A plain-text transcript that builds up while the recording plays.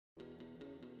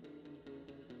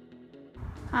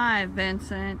Hi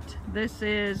Vincent, this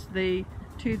is the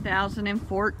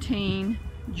 2014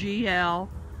 GL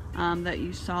that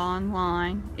you saw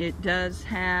online. It does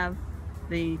have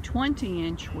the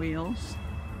 20-inch wheels.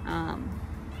 Now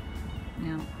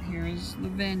here's the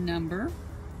VIN number.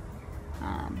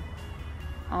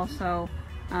 Also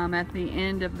at the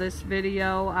end of this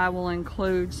video I will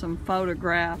include some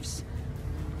photographs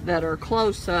that are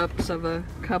close-ups of a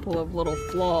couple of little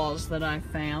flaws that I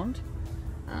found.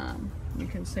 You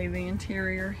can see the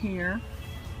interior here,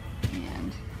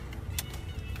 and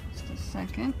just a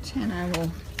second and I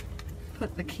will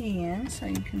put the key in so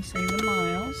you can see the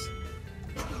miles.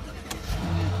 It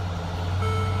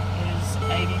is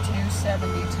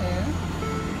 8272.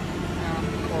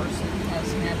 Of course it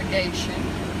has navigation.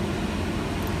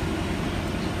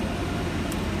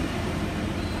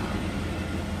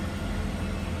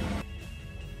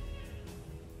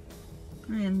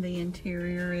 And the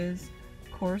interior is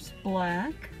of course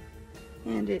black,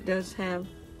 and it does have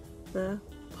the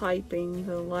piping,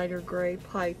 the lighter gray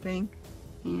piping,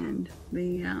 and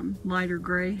the lighter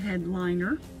gray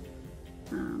headliner.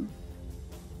 And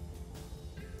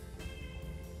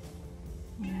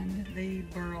the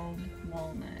burled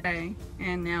walnut. Okay,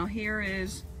 and now here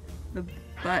is the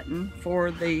button for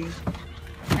the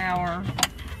power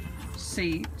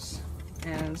seats,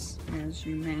 as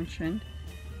you mentioned,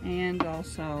 and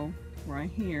also right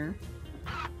here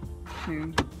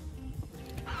to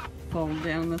fold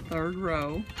down the third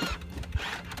row.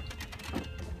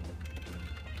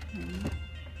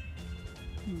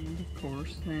 And of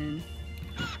course then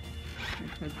I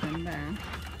put them back.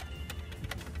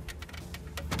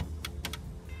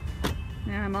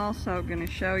 Now I'm also going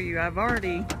to show you, I've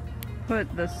already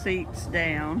put the seats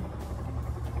down,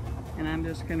 and I'm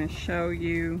just going to show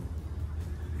you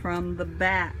from the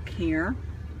back here,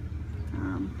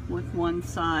 with one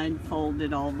side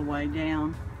folded all the way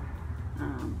down,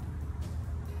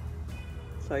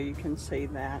 so you can see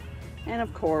that. And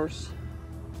of course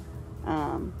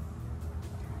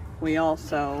we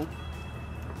also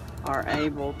are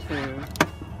able to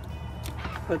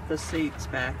put the seats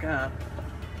back up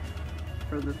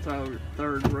for the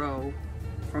third row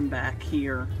from back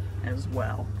here as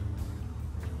well.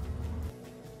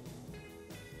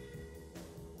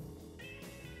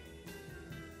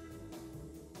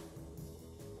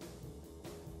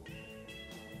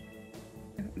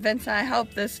 Vince, I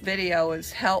hope this video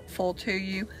is helpful to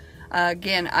you.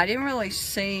 Again, I didn't really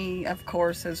see, of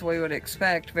course, as we would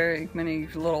expect, very many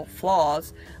little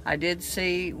flaws. I did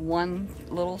see one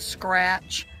little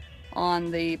scratch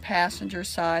on the passenger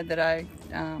side that I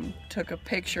took a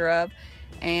picture of,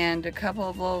 and a couple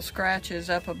of little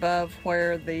scratches up above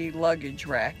where the luggage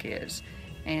rack is,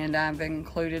 and I've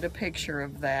included a picture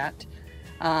of that.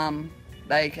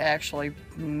 They actually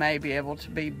may be able to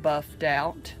be buffed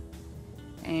out,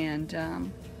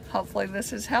 and hopefully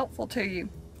this is helpful to you.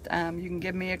 You can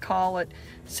give me a call at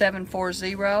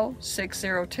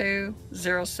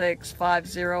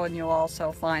 740-602-0650, and you'll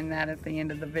also find that at the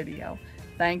end of the video.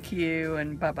 Thank you,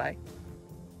 and bye-bye.